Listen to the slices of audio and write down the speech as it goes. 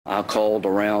I called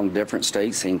around different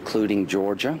states, including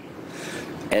Georgia,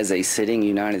 as a sitting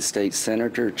United States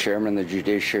Senator, Chairman of the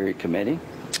Judiciary Committee.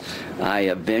 I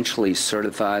eventually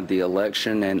certified the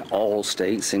election in all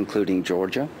states, including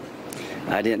Georgia.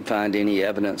 I didn't find any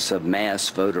evidence of mass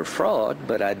voter fraud,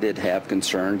 but I did have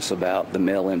concerns about the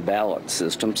mail-in ballot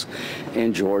systems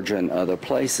in Georgia and other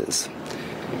places.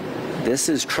 This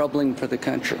is troubling for the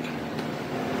country.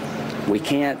 We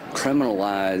can't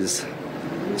criminalize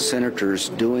senators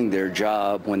doing their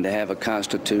job when they have a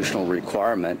constitutional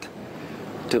requirement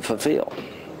to fulfill.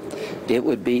 It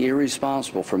would be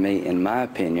irresponsible for me, in my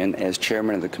opinion, as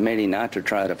chairman of the committee, not to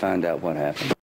try to find out what happened.